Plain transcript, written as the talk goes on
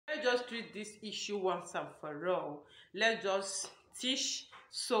let's just treat this issue once and for all. Let's just teach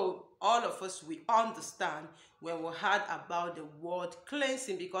so all of us we understand when we heard about the word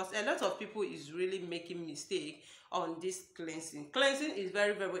cleansing, because a lot of people is really making mistake on this cleansing. Cleansing is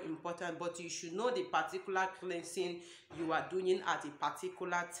very, very important, but you should know the particular cleansing you are doing at a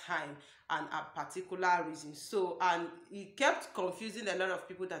particular time and a particular reason. So, and it kept confusing a lot of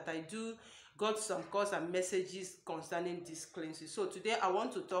people that I do got some calls and messages concerning this cleansing. So today I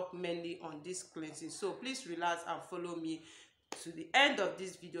want to talk mainly on this cleansing. So please relax and follow me to the end of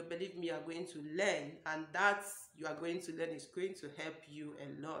this video. Believe me, you are going to learn, and that you are going to learn is going to help you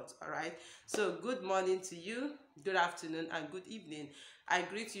a lot. All right, so good morning to you, good afternoon, and good evening. I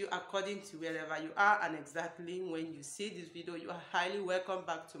greet you according to wherever you are and exactly when you see this video. You are highly welcome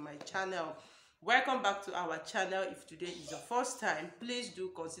back to my channel. Welcome back to our channel. If today is your first time, please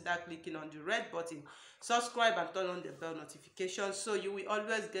do consider clicking on the red button, subscribe, and turn on the bell notification so you will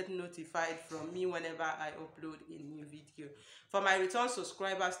always get notified from me whenever I upload a new video. For my return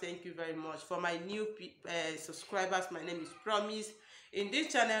subscribers, thank you very much. For my new subscribers, my name is Promise. In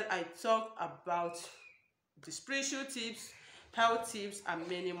this channel, I talk about the spiritual tips, health tips, and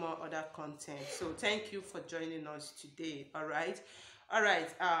many more other content. So thank you for joining us today. All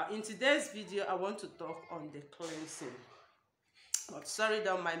right, in today's video I want to talk on the cleansing. But sorry,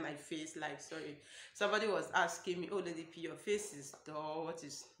 don't mind my face. Like, sorry, somebody was asking me, oh Lady P, your face is dull. What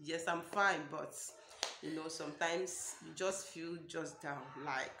is? Yes, I'm fine, but you know, sometimes you just feel just down.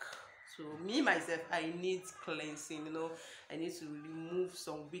 Like, so me myself, I need cleansing. You know, I need to remove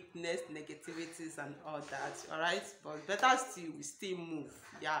some weakness, negativities, and all that. All right, but better still, we still move.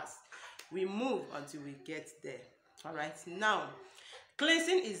 Yes, we move until we get there. All right, now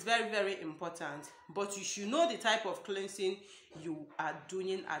cleansing is very, very important, but you should know the type of cleansing you are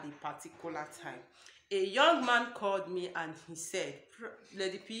doing at a particular time. A young man called me and he said,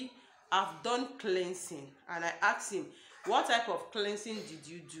 Lady P, I've done cleansing. And I asked him, what type of cleansing did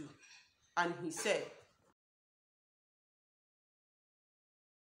you do? And he said,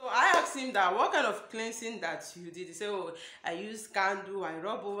 so I asked him that what kind of cleansing that you did. He said, oh, I use candle, I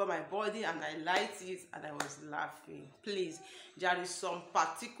rub over my body and I light it, and I was laughing. Please, there is some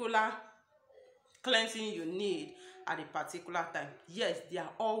particular cleansing you need at a particular time. Yes, they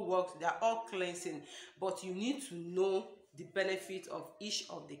are all works, they are all cleansing, but you need to know the benefit of each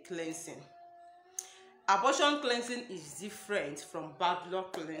of the cleansing. Abortion cleansing is different from bad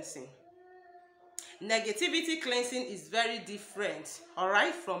luck cleansing. Negativity cleansing is very different, all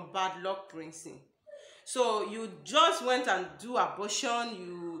right, from bad luck cleansing. So you just went and do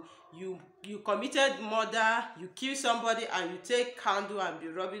abortion, you committed murder, you kill somebody, and you take candle and be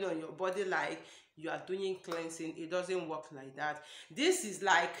rubbing on your body like you are doing cleansing. It doesn't work like that. This is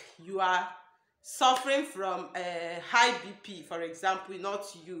like you are suffering from high BP, for example, not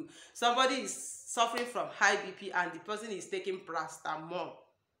you. Somebody is suffering from high BP and the person is taking paracetamol.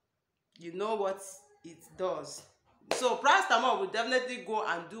 You know what it does. So paracetamol will definitely go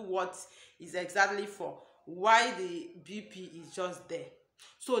and do what is exactly for why the BP is just there.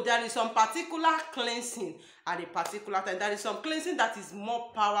 So there is some particular cleansing at a particular time. There is some cleansing that is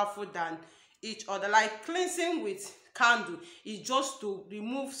more powerful than each other. Like cleansing with candle is just to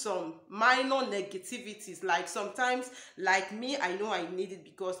remove some minor negativities. Like sometimes, like me, I know I need it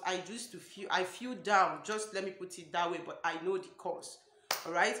because I used to feel down. Just let me put it that way, but I know the cause.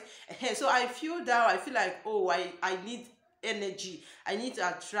 All right, so I feel down. I feel like, oh, I need energy. I need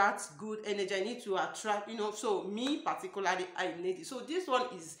to attract good energy. I need to attract, you know, so me particularly, I need it. So this one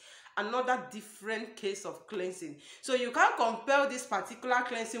is another different case of cleansing. So you can't compare this particular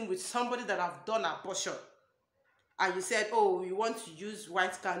cleansing with somebody that have done abortion and you said, oh, you want to use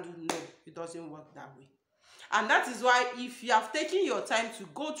white candle. No, it doesn't work that way. And that is why if you have taken your time to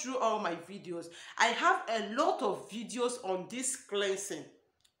go through all my videos, I have a lot of videos on this cleansing.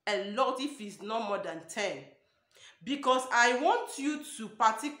 A lot, if it's not more than 10. Because I want you to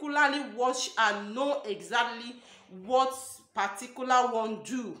particularly watch and know exactly what particular one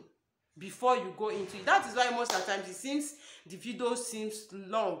do before you go into it. That is why most of the times it seems the video seems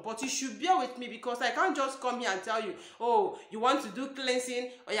long, but you should bear with me because I can't just come here and tell you, oh, you want to do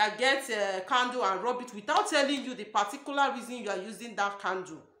cleansing, or you get a candle and rub it without telling you the particular reason you are using that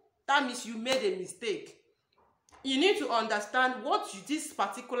candle. That means you made a mistake. You need to understand what this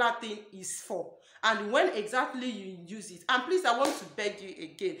particular thing is for and when exactly you use it. And please, I want to beg you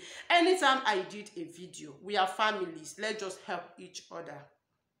again, anytime I did a video, we are families, let's just help each other.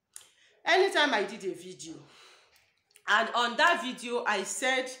 Anytime I did a video, and on that video I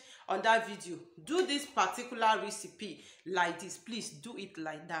said, on that video, do this particular recipe like this, please do it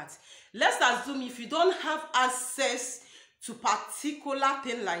like that. Let's assume if you don't have access to particular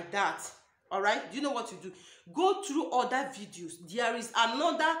thing like that. All right, do you know what you do? Go through other videos. There is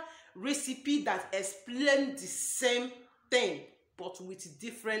another recipe that explains the same thing but with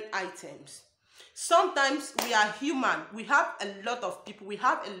different items. Sometimes we are human, we have a lot of people, we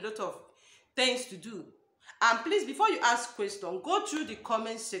have a lot of things to do. And please, before you ask question, go through the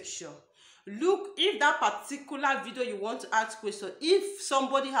comment section. Look if that particular video you want to ask question, if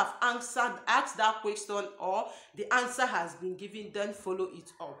somebody have asked that question or the answer has been given, then follow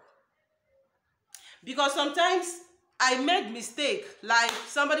it up. Because sometimes I made mistake, like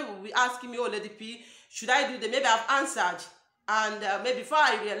somebody will be asking me, oh Lady P, should I do that? Maybe I've answered, and maybe before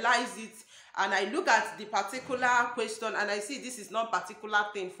I realize it, and I look at the particular question and I see this is not particular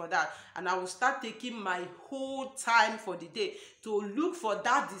thing for that, and I will start taking my whole time for the day to look for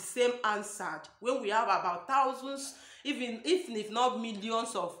that the same answered, when we have about thousands, even if not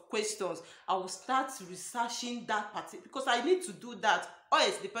millions of questions. I will start researching that particular, because I need to do that, or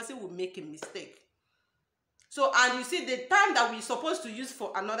else the person will make a mistake. So, and you see, the time that we're supposed to use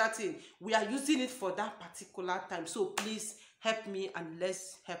for another thing, we are using it for that particular time. So please help me and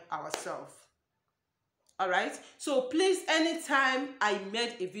let's help ourselves. All right, so please, anytime I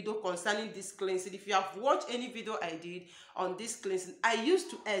made a video concerning this cleansing, if you have watched any video I did on this cleansing, I used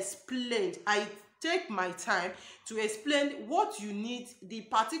to explain, I take my time to explain what you need, the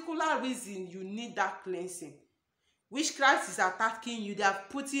particular reason you need that cleansing. Witchcraft is attacking you. They are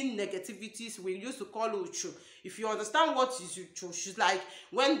putting negativities. We used to call Uchu. If you understand what is Uchu, it's like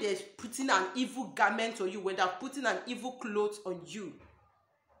when they're putting an evil garment on you, when they're putting an evil clothes on you.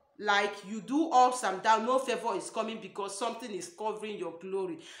 Like you do ups and down, no favor is coming because something is covering your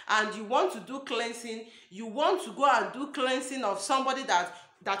glory. And you want to do cleansing, you want to go and do cleansing of somebody that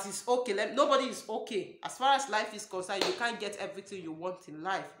is okay. Nobody is okay. As far as life is concerned, you can't get everything you want in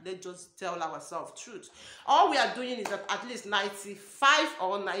life. Let's just tell ourselves truth. All we are doing is that at least 95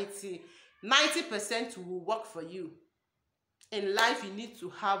 or 90% will work for you. In life, you need to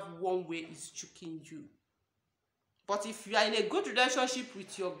have one way is choking you. But if you are in a good relationship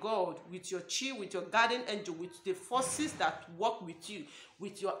with your God, with your chi, with your guardian angel, with the forces that work with you,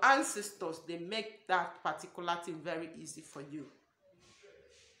 with your ancestors, they make that particular thing very easy for you.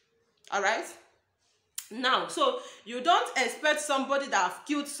 All right? Now, so you don't expect somebody that have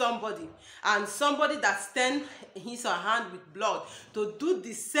killed somebody and somebody that stained his or her hand with blood to do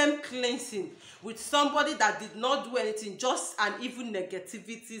the same cleansing with somebody that did not do anything, just an evil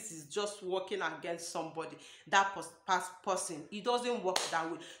negativities is just working against somebody, that person. It doesn't work that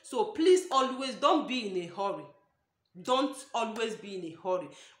way. So please always don't be in a hurry. Don't always be in a hurry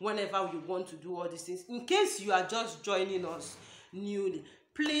whenever you want to do all these things. In case you are just joining us newly,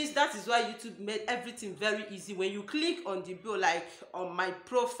 please, that is why YouTube made everything very easy. When you click on the bell, like on my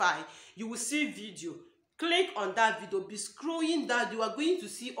profile, you will see video. Click on that video, be scrolling down, you are going to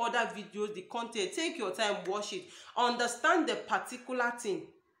see other videos, the content. Take your time, watch it, understand the particular thing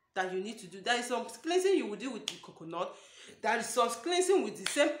that you need to do. There is some cleansing you will do with the coconut, there is some cleansing with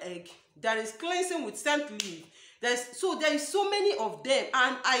the same egg, there is cleansing with scent leaf. There is so many of them,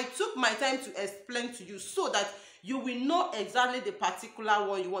 and I took my time to explain to you so that you will know exactly the particular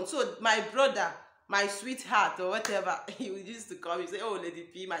one you want. So my brother, my sweetheart, or whatever, he used to call me, say, oh Lady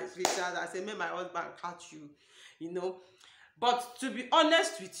P, my sweetheart. I say, may my husband catch you, you know. But to be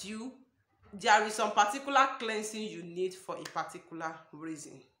honest with you, there is some particular cleansing you need for a particular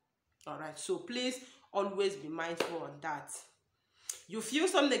reason. All right, so please always be mindful on that. You feel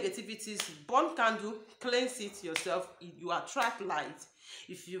some negativities, burn candle, cleanse it yourself, you attract light.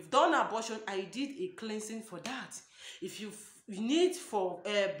 If you've done abortion, I did a cleansing for that. If you need for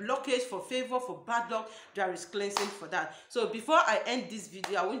blockage, for favor, for bad luck, there is cleansing for that. So before I end this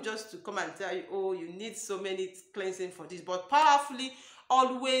video, I want just to come and tell you, oh, you need so many cleansing for this. But powerfully,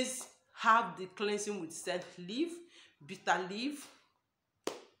 always have the cleansing with scent leaf, bitter leaf,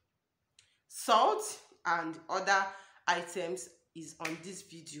 salt, and other items is on this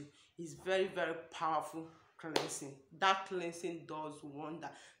video. Is very, very powerful cleansing. That cleansing does wonder.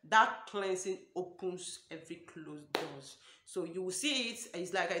 That cleansing opens every closed doors. So you will see it.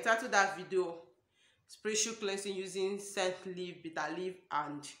 It's like I titled that video, spiritual cleansing using scent leaf, bitter leaf,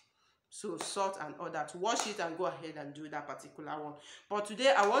 and so salt and all that. Wash it and go ahead and do that particular one. But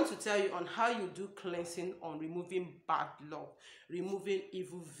today I want to tell you on how you do cleansing on removing bad luck, removing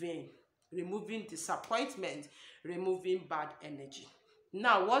evil vein, removing disappointment, removing bad energy.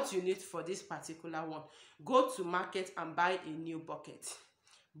 Now, what you need for this particular one, go to market and buy a new bucket.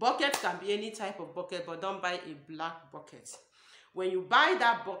 Bucket can be any type of bucket, but don't buy a black bucket. When you buy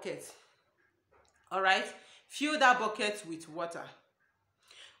that bucket, all right, fill that bucket with water.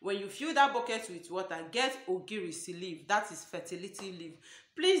 When you fill that bucket with water, get ogirisi leaf, that is fertility leaf.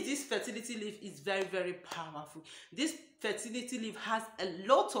 Please, this fertility leaf is very, very powerful. This fertility leaf has a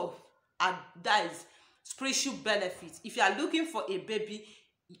lot of spiritual benefits. If you are looking for a baby,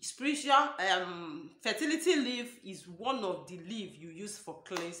 spiritual fertility leaf is one of the leaf you use for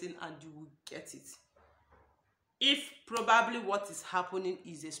cleansing, and you will get it. If probably what is happening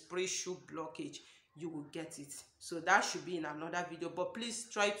is a spiritual blockage, you will get it. So that should be in another video, but please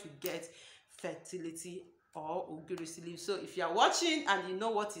try to get fertility or ogirisi leaf. So if you are watching and you know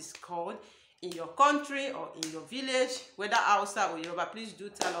what is called in your country or in your village, whether Hausa or Yoruba, please do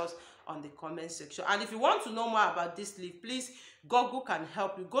tell us on the comment section. And if you want to know more about this leaf, please, Google can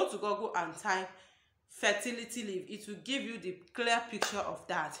help you. Go to Google and type fertility leaf. It will give you the clear picture of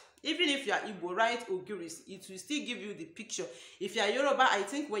that. Even if you are Igbo, write Ogirisi, it will still give you the picture. If you are Yoruba, I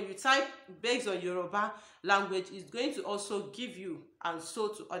think when you type based on Yoruba language, it's going to also give you, and so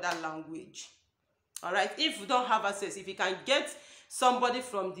to other language. All right, if you don't have access, if you can get somebody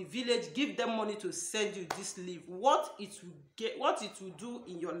from the village, give them money to send you this leaf, what it will do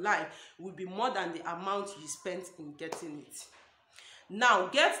in your life will be more than the amount you spent in getting it. Now,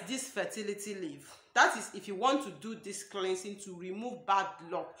 get this fertility leaf. That is if you want to do this cleansing to remove bad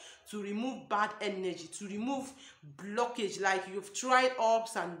luck, to remove bad energy, to remove blockage, like you've tried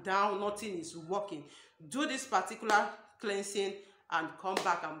ups and down, nothing is working. Do this particular cleansing and come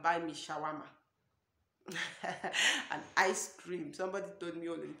back and buy me shawarma and ice cream. Somebody told me,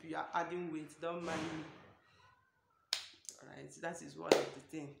 oh, if you are adding weight, don't mind me. All right, that is one of the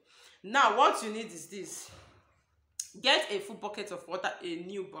things. Now, what you need is this. Get a full bucket of water, a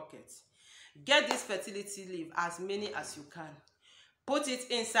new bucket. Get this fertility leaf, as many as you can. Put it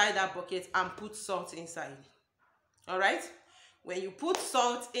inside that bucket and put salt inside. All right? When you put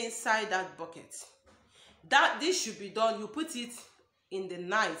salt inside that bucket, this should be done. You put it in the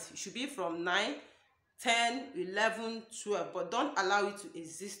night. It should be from 9, 10, 11, 12. But don't allow it to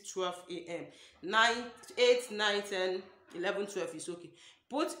exist 12 a.m. 8, 9, 10, 11, 12 is okay.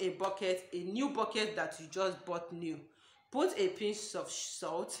 Put a bucket, a new bucket that you just bought new. Put a pinch of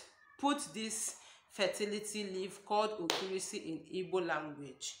salt. Put this fertility leaf called ogirisi in Igbo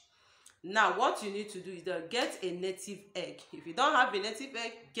language. Now, what you need to do is get a native egg. If you don't have a native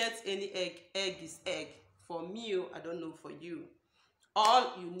egg, get any egg. Egg is egg. For me, I don't know for you.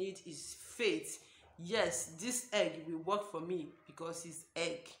 All you need is faith. Yes, this egg will work for me because it's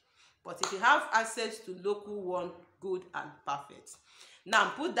egg. But if you have access to local one, good and perfect.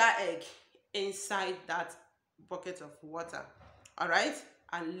 Now, put that egg inside that bucket of water. All right?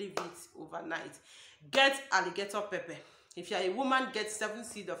 And leave it overnight. Get alligator pepper. If you are a woman, get 7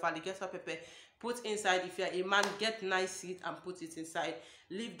 seeds of alligator pepper. Put inside. If you are a man, get 9 seeds and put it inside.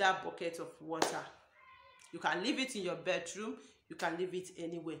 Leave that bucket of water. You can leave it in your bedroom. You can leave it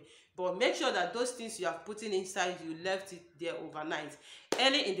anywhere. But make sure that those things you have put in inside, you left it there overnight.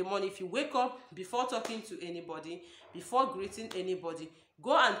 Early in the morning, if you wake up, before talking to anybody, before greeting anybody,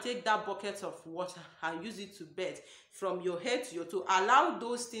 go and take that bucket of water and use it to bathe from your head to your toe. Allow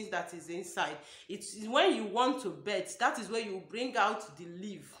those things that is inside. It's when you want to bathe, that is where you bring out the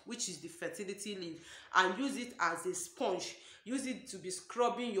leaf, which is the fertility leaf, and use it as a sponge. Use it to be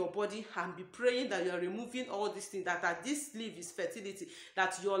scrubbing your body and be praying that you are removing all these things, that this leaf is fertility,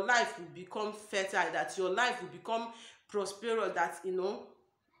 that your life will become fertile, that your life will become prosperous, that, you know,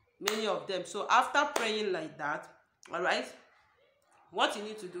 many of them. So after praying like that, all right, what you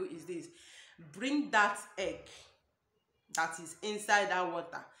need to do is this. Bring that egg that is inside that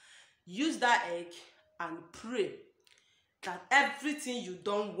water. Use that egg and pray that everything you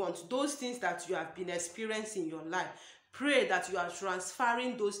don't want, those things that you have been experiencing in your life, pray that you are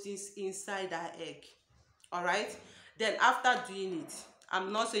transferring those things inside that egg. All right? Then after doing it,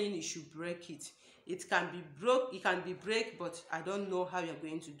 I'm not saying you should break it. It can be broke, it can be break, but I don't know how you're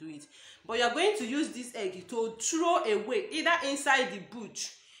going to do it. But you're going to use this egg to throw away, either inside the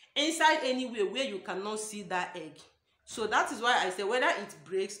bush, inside anywhere where you cannot see that egg. So that is why I say whether it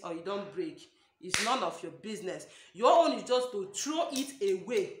breaks or you don't break, it's none of your business. Your own is just to throw it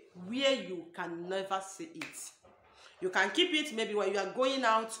away where you can never see it. You can keep it, maybe when you are going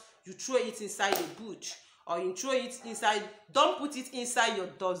out, you throw it inside the bush, or you throw it inside, don't put it inside your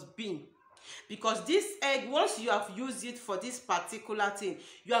dustbin. Because this egg, once you have used it for this particular thing,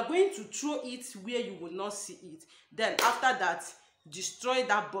 you are going to throw it where you will not see it. Then after that, destroy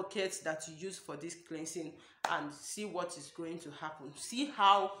that bucket that you use for this cleansing and see what is going to happen. See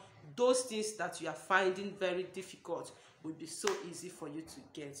how those things that you are finding very difficult will be so easy for you to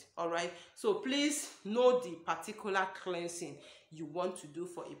get. All right, so please know the particular cleansing you want to do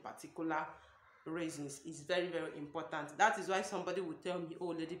for a particular raisins is very, very important. That is why somebody will tell me, oh,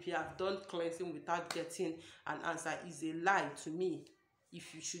 Lady P, I've done cleansing without getting an answer. Is a lie to me.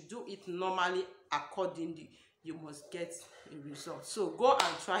 If you should do it normally, accordingly, you must get a result. So go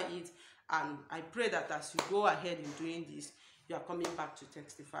and try it, and I pray that as you go ahead in doing this, you are coming back to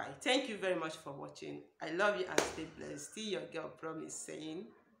testify. Thank you very much for watching. I love you and stay blessed. Still your girl Promise saying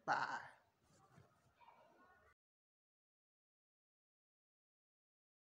bye.